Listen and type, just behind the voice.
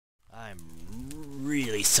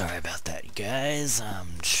really sorry about that, you guys.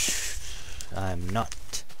 I'm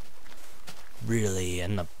not really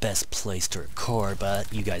in the best place to record,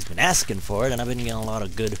 but you guys been asking for it, and I've been getting a lot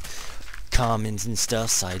of good comments and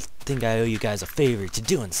stuff, so I think I owe you guys a favor to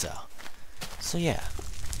doing so. So yeah.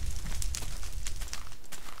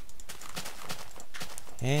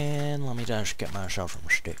 And let me just get myself some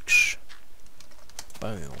sticks.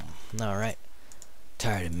 Boom. Alright.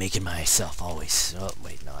 Tired of making myself always... Oh,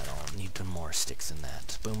 wait, no, I don't need more sticks than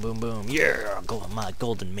that. Boom, boom, boom. Yeah! Go with my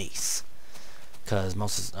golden mace.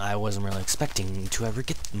 Because I wasn't really expecting to ever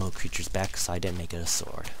get the Mo creatures back, so I didn't make it a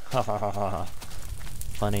sword. Ha ha ha ha ha.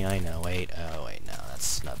 Funny, I know. Wait, oh, wait, no,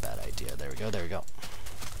 that's not a bad idea. There we go, there we go.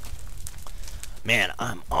 Man,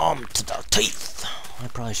 I'm armed to the teeth! I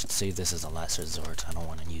probably should save this as a last resort. I don't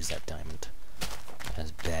want to use that diamond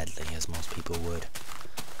as badly as most people would.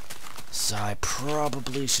 So I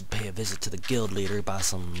probably should pay a visit to the guild leader,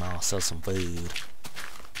 sell some food.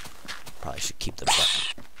 Probably should keep the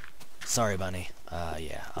button. Sorry, bunny.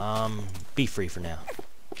 Yeah. Be free for now.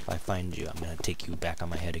 If I find you, I'm gonna take you back on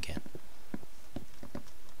my head again.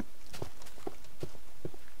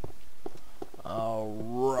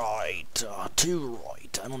 Alright, too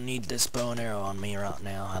right. I don't need this bow and arrow on me right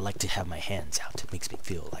now. I like to have my hands out. It makes me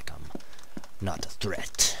feel like I'm not a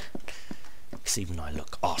threat. Because even though I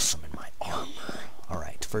look awesome in my armor.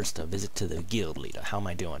 Alright, first a visit to the guild leader. How am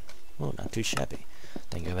I doing? Oh, not too shabby.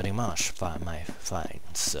 Thank you very much, my fine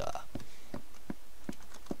sir.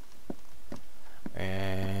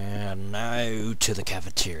 And now to the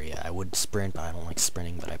cafeteria. I would sprint, but I don't like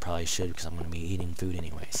sprinting, but I probably should because I'm going to be eating food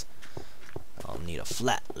anyways. I'll need a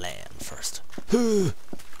flat land first.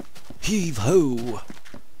 Heave ho!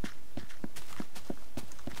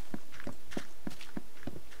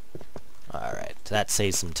 Alright, that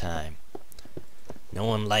saves some time. No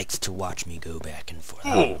one likes to watch me go back and forth.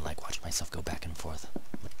 I don't like watching myself go back and forth.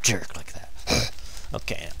 I'm a jerk like that.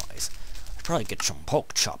 Okay, anyways. I'd probably get some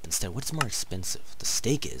pork chop instead. What's more expensive? The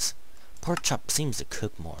steak is. Pork chop seems to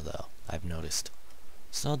cook more, though, I've noticed.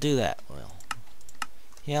 So I'll do that. Well,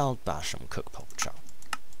 yeah, I'll buy some cooked pork chop.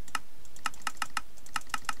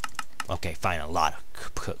 Okay, fine, a lot of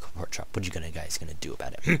cooked pork chop. What you guys gonna do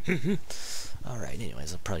about it? Alright,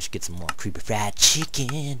 anyways, I probably should get some more creepy fried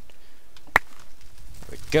chicken.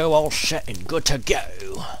 There we go, all set and good to go.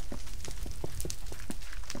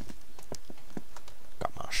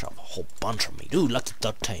 Got myself a whole bunch of meat. Ooh, lots of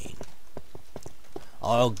 13.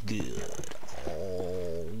 All good.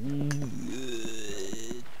 All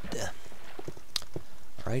good.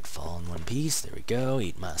 Alright, fall in one piece. There we go.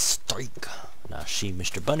 Eat my steak. Now she,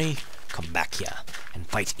 Mr. Bunny, come back here and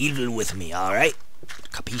fight evil with me, alright?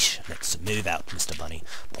 Capiche? Let's move out, Mr. Bunny.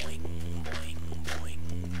 Boing, boing, boing,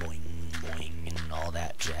 boing, boing, and all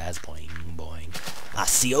that jazz. Boing, boing. I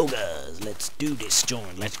see ogres. Let's do this,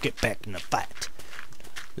 join. Let's get back in the fight.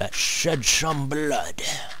 Let's shed some blood.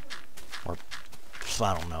 Or,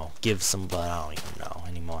 I don't know, give some blood. I don't even know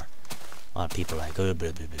anymore. A lot of people are like, oh,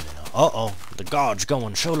 blah, blah, blah, blah. Uh-oh, the god's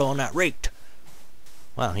going solo on that rate.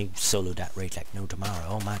 Well, he soloed that rate like no tomorrow.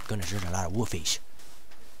 Oh my goodness, there's a lot of woofies.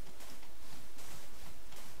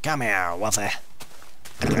 Come here, Wolfie.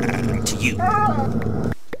 To you.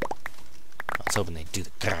 I was hoping they'd do the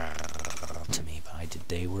to me, but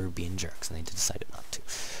they were being jerks and they decided not to.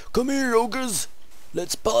 Come here, ogres.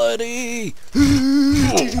 Let's party.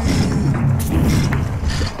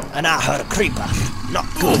 And I heard a creeper. Not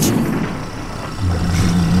good.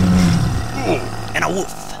 And a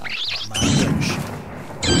wolf. Oh my gosh.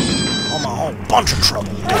 I'm a whole bunch of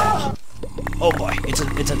trouble. Oh boy, it's a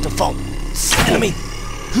default enemy.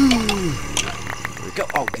 Here we go.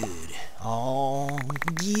 Oh good. Oh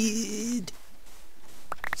good.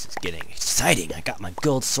 This is getting exciting. I got my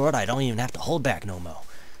gold sword. I don't even have to hold back no more.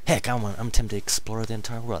 Heck, I'm tempted to explore the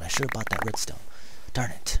entire world. I should have bought that redstone.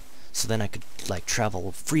 Darn it. So then I could like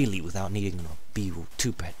travel freely without needing to be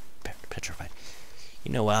too petrified.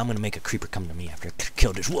 You know what? I'm gonna make a creeper come to me after I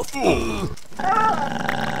kill this wolf. Yo,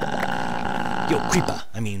 creeper.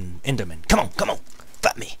 I mean, Enderman. Come on.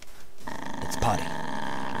 Fight me. Let's party.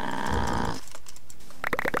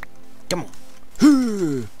 Come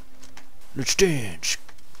on. Let's dance.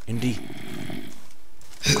 Indeed.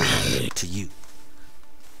 To you.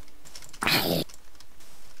 Oh.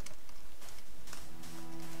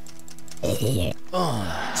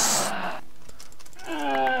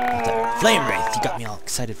 Flame Wraith, you got me all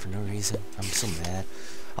excited for no reason. I'm so mad.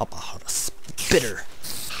 I'll hold a spitter.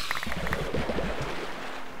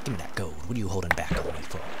 Give me that gold. What are you holding back on me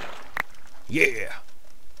for? Yeah!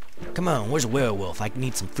 Come on, where's a werewolf? I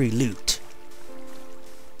need some free loot.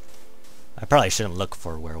 I probably shouldn't look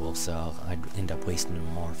for a werewolf, so I'd end up wasting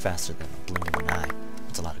them more faster than a blink of an eye.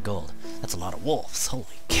 That's a lot of gold. That's a lot of wolves. Holy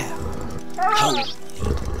cow. Holy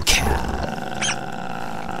cow.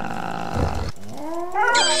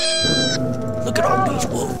 Look at all these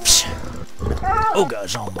wolves.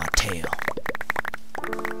 Ogre's on my tail.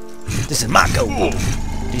 This is my gold.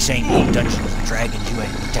 This ain't no Dungeons and Dragons. You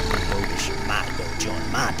ain't protecting gold. This is my gold.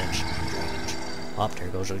 Join my Dungeons and Dragons. Oh, there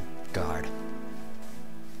goes a guard.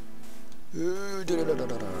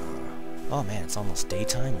 Oh man, it's almost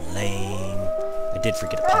daytime. Lame. I did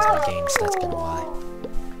forget to pause my game, so that's gonna why.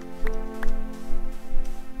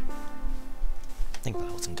 I think if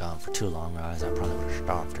I wasn't gone for too long, guys, I probably would have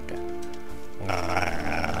starved to death.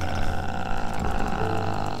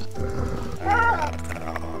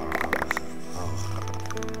 Oh,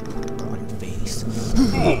 my face.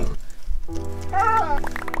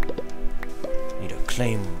 Need to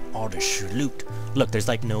claim all the loot. Look, there's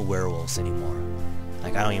like no werewolves anymore.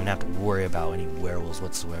 Like, I don't even have to worry about any werewolves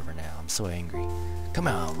whatsoever now. I'm so angry. Come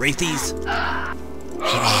on, Wraithies!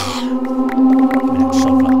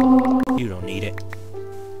 You don't need it.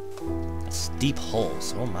 That's deep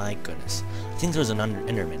holes. Oh my goodness. I think there's an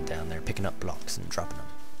Enderman down there picking up blocks and dropping them.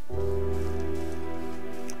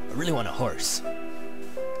 I really want a horse. I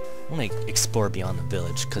want to explore beyond the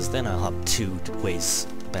village, because then I'll have 2 ways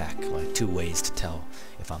back. Like, 2 ways to tell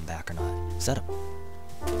if I'm back or not. Is that a...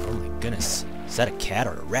 Oh my goodness. Is that a cat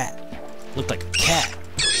or a rat? Looked like a cat.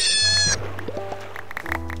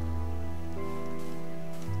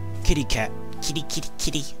 Kitty cat. Kitty, kitty,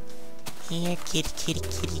 kitty. Here, kitty, kitty,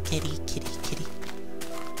 kitty, kitty, kitty, kitty.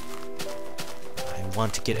 I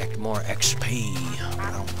want to get more XP, but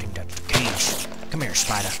I don't think that's the case. Come here,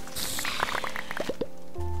 spider.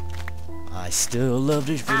 I still love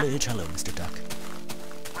this village. Hello, Mr. Duck.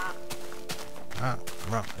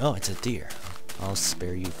 Oh, it's a deer. I'll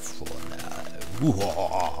spare you for now.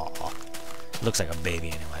 Looks like a baby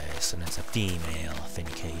anyways, and it's a female, if any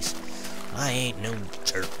case. I ain't no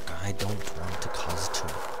jerk. I don't want to cause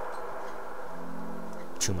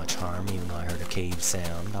too much harm, even though I heard a cave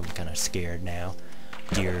sound. I'm kind of scared now.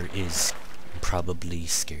 Deer is probably a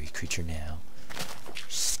scary creature now.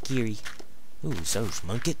 Scary. Ooh, those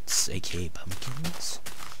munkets, aka pumpkins.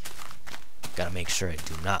 Gotta make sure I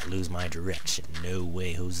do not lose my direction. No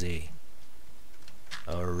way, Jose.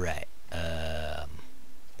 Alright,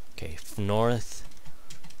 okay, north,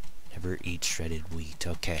 never eat shredded wheat.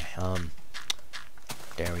 Okay,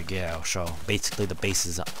 there we go. So, basically the base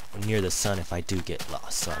is near the sun if I do get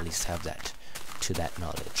lost, so at least have that, to that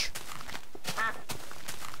knowledge.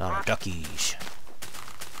 Not duckies.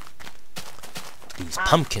 These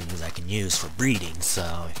pumpkins I can use for breeding,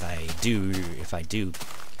 so if I do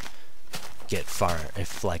get far,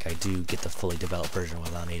 if like I do get the fully developed version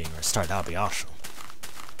without needing to restart, that'll be awesome.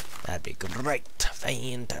 That'd be great.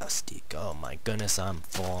 Fantastic. Oh my goodness, I'm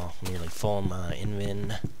full, nearly full in my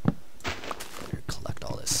invin. Better collect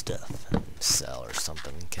all this stuff and sell or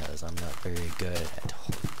something, because I'm not very good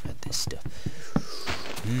at this stuff.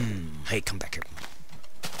 Hey, come back here.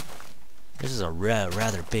 This is a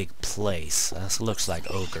rather big place. This looks like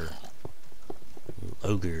Ogre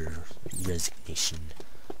Resignation.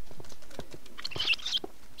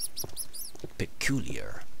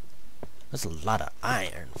 Peculiar. There's a lot of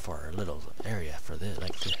iron for a little area for this,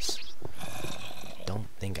 like this. Don't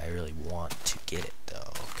think I really want to get it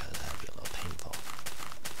though, because that'd be a little painful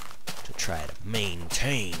to try to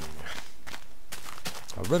maintain.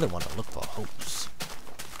 I really want to look for hopes.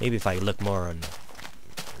 Maybe if I look more in the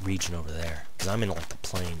region over there, because I'm in like the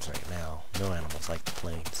plains right now. No animals like the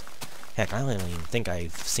plains. Heck, I don't even think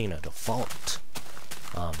I've seen a default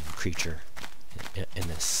creature in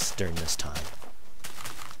this during this time.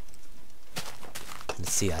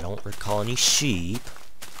 Let's see, I don't recall any sheep.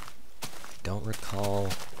 Don't recall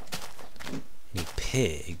any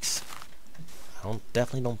pigs. I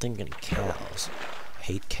definitely don't think any cows. I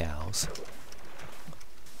hate cows.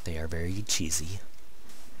 They are very cheesy.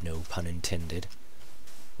 No pun intended.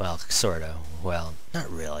 Well, sorta. Well, not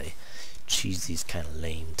really. Cheesy's kind of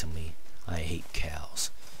lame to me. I hate cows.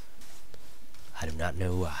 I do not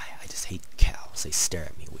know why. I just hate cows. They stare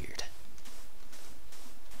at me weird.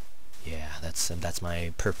 Yeah, that's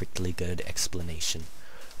my perfectly good explanation.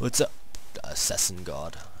 What's up, assassin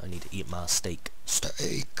god? I need to eat my steak.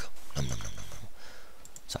 Steak! Nom, nom, nom, nom, nom.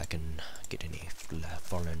 So I can get any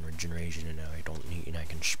fallen regeneration, and I don't need, and I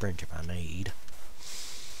can sprint if I need.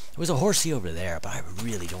 There was a horsey over there, but I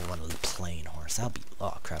really don't want a plain horse. That'd be,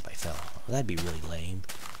 oh crap, I fell. Well, that'd be really lame.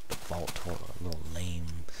 Default, a little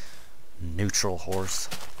lame, neutral horse.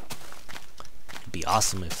 It'd be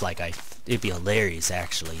awesome if like it'd be hilarious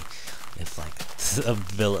actually, if like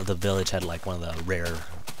the village had like one of the rare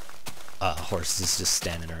horses just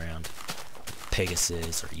standing around.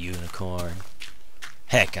 Pegasus or unicorn.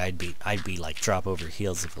 Heck, I'd be like drop over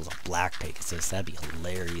heels if it was a black Pegasus. That'd be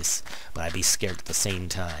hilarious, but I'd be scared at the same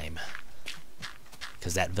time,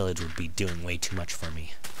 because that village would be doing way too much for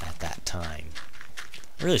me at that time.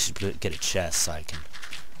 I really should get a chest so I can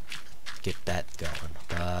get that going.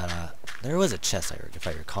 But there was a chest, if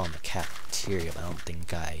I recall, in the cafeteria, but I don't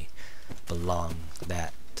think I belong to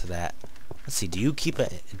that. Let's see.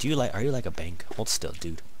 Are you like a bank? Hold still,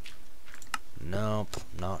 dude. Nope,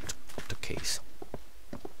 not the case.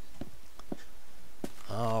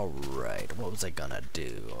 Alright, what was I gonna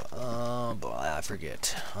do? Boy, I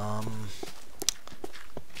forget. I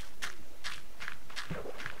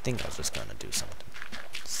think I was just gonna do something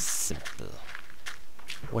simple.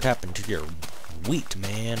 What happened to your wheat,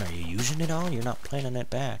 man? Are you using it all? You're not planting it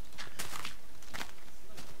back.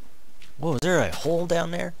 Whoa, is there a hole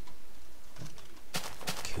down there?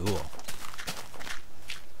 Cool.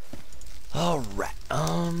 Alright,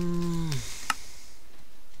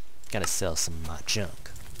 gotta sell some of my junk.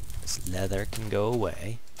 This leather can go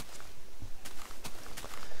away.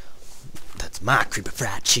 That's my creepy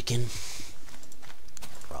fried chicken.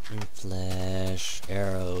 Rotten flesh,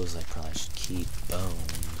 arrows, I probably should keep.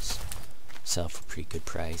 Bones, sell for a pretty good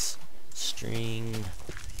price. String,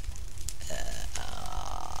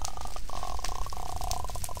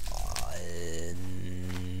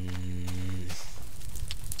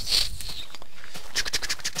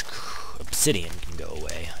 obsidian can go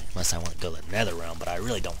away, unless I want to go to the nether realm, but I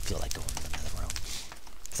really don't feel like going to the nether realm,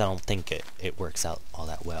 because I don't think it works out all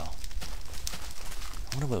that well.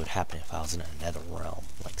 I wonder what would happen if I was in a nether realm,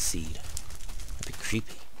 like Seed. It'd be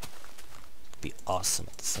creepy. It'd be awesome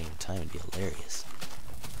at the same time. It'd be hilarious.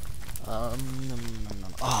 Oh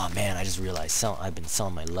man, I just realized I've been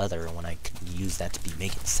selling my leather when I could use that to be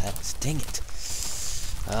making saddles. Dang it.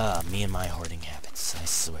 Me and my hoarding habits, I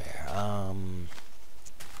swear.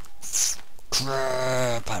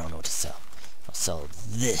 Crap, I don't know what to sell. I'll sell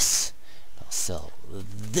this. I'll sell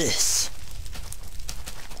this.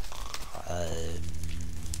 I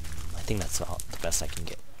think that's the best I can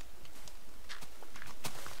get.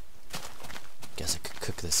 Guess I could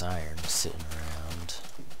cook this iron sitting around.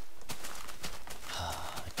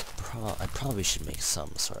 I probably should make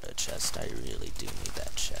some sort of chest. I really do need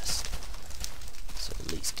that chest, so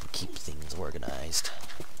at least can keep things organized.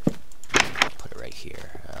 Put it right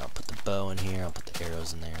here. I'll put the bow in here. I'll put the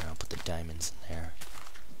arrows in there. I'll put the diamonds in there.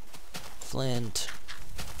 Flint.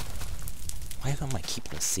 Why am I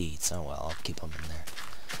keeping the seeds? Oh well, I'll keep them in there.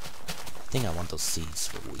 I think I want those seeds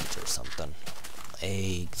for wheat or something.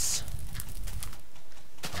 Eggs.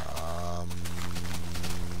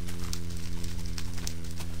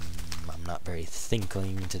 I'm not very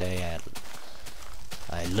thinking today.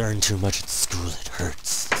 I learned too much at school. It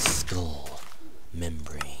hurts. The skull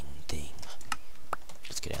membrane thing.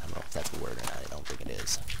 Just kidding. I don't know if that's a word or not. I don't think it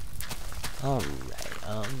is. Alright.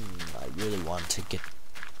 I really want to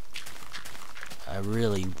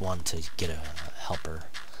get a helper,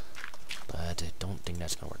 but I don't think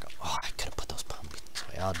that's gonna work out. Oh, I could have put those pumpkins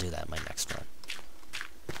away. I'll do that in my next run.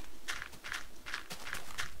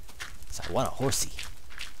 So I want a horsey.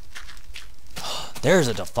 There's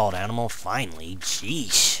a default animal, finally.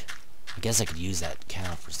 Jeesh. I guess I could use that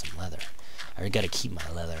cow for some leather. I gotta keep my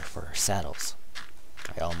leather for saddles.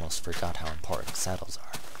 I almost forgot how important saddles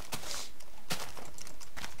are.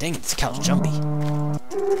 Dang it, this cow's jumpy.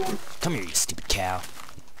 Come here, you stupid cow.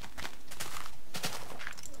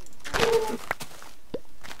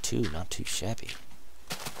 2, not too shabby.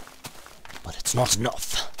 But it's not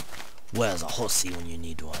enough. Where's a horsey when you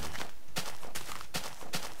need one?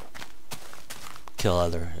 Kill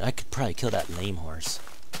other. I could probably kill that lame horse,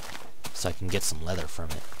 so I can get some leather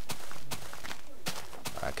from it.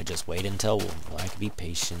 Or I could just wait until I could be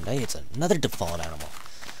patient. Hey, it's another default animal.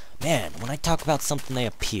 Man, when I talk about something, they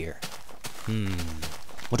appear.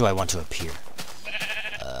 What do I want to appear?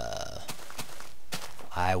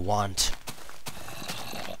 I want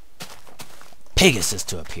Pegasus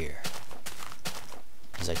to appear.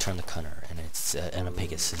 As I turn the corner, and a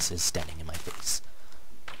Pegasus is standing in my face.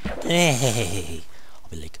 Hey, I'll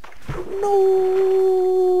be like,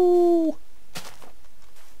 no.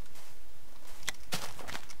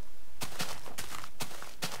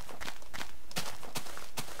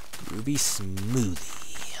 Ruby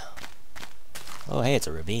smoothie. Oh, hey, it's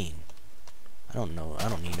a ravine. I don't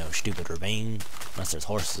need no stupid ravine unless there's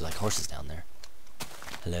horses down there.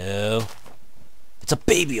 Hello? It's a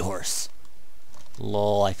baby horse.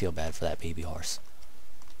 Lol, I feel bad for that baby horse.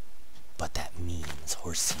 But that means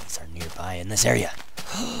horsies are nearby in this area.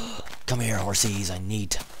 Come here, horsies. I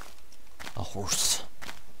need a horse.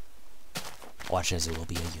 Watch as it will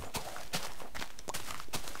be a unicorn.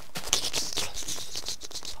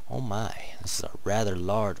 Oh my, this is a rather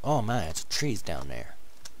large... Oh my, it's trees down there.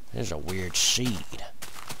 There's a weird shade.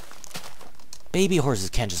 Baby horses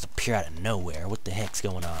can't just appear out of nowhere. What the heck's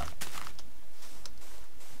going on?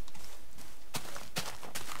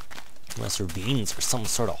 Unless ravines are some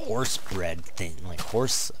sort of horse bred thing, like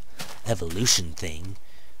horse evolution thing.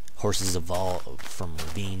 Horses evolved from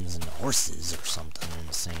ravines into horses or something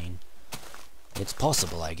insane. It's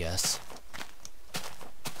possible, I guess.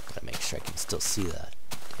 Gotta make sure I can still see that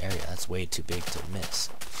area. That's way too big to miss.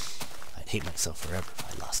 I'd hate myself forever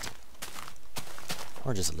if I lost it.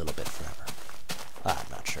 Or just a little bit forever. I'm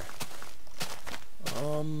not sure.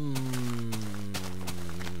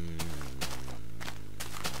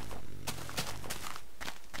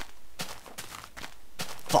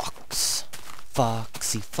 Fox.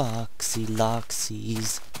 Foxy, foxy,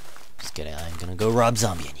 loxies. Just kidding, I'm gonna go rob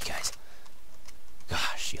zombie on you guys.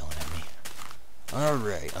 Gosh, yelling at me.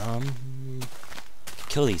 Alright,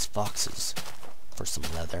 kill these foxes for some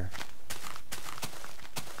leather.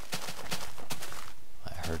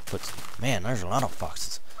 I heard man, there's a lot of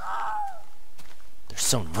foxes. They're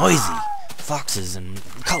so noisy. Foxes in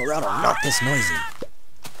Colorado are not this noisy.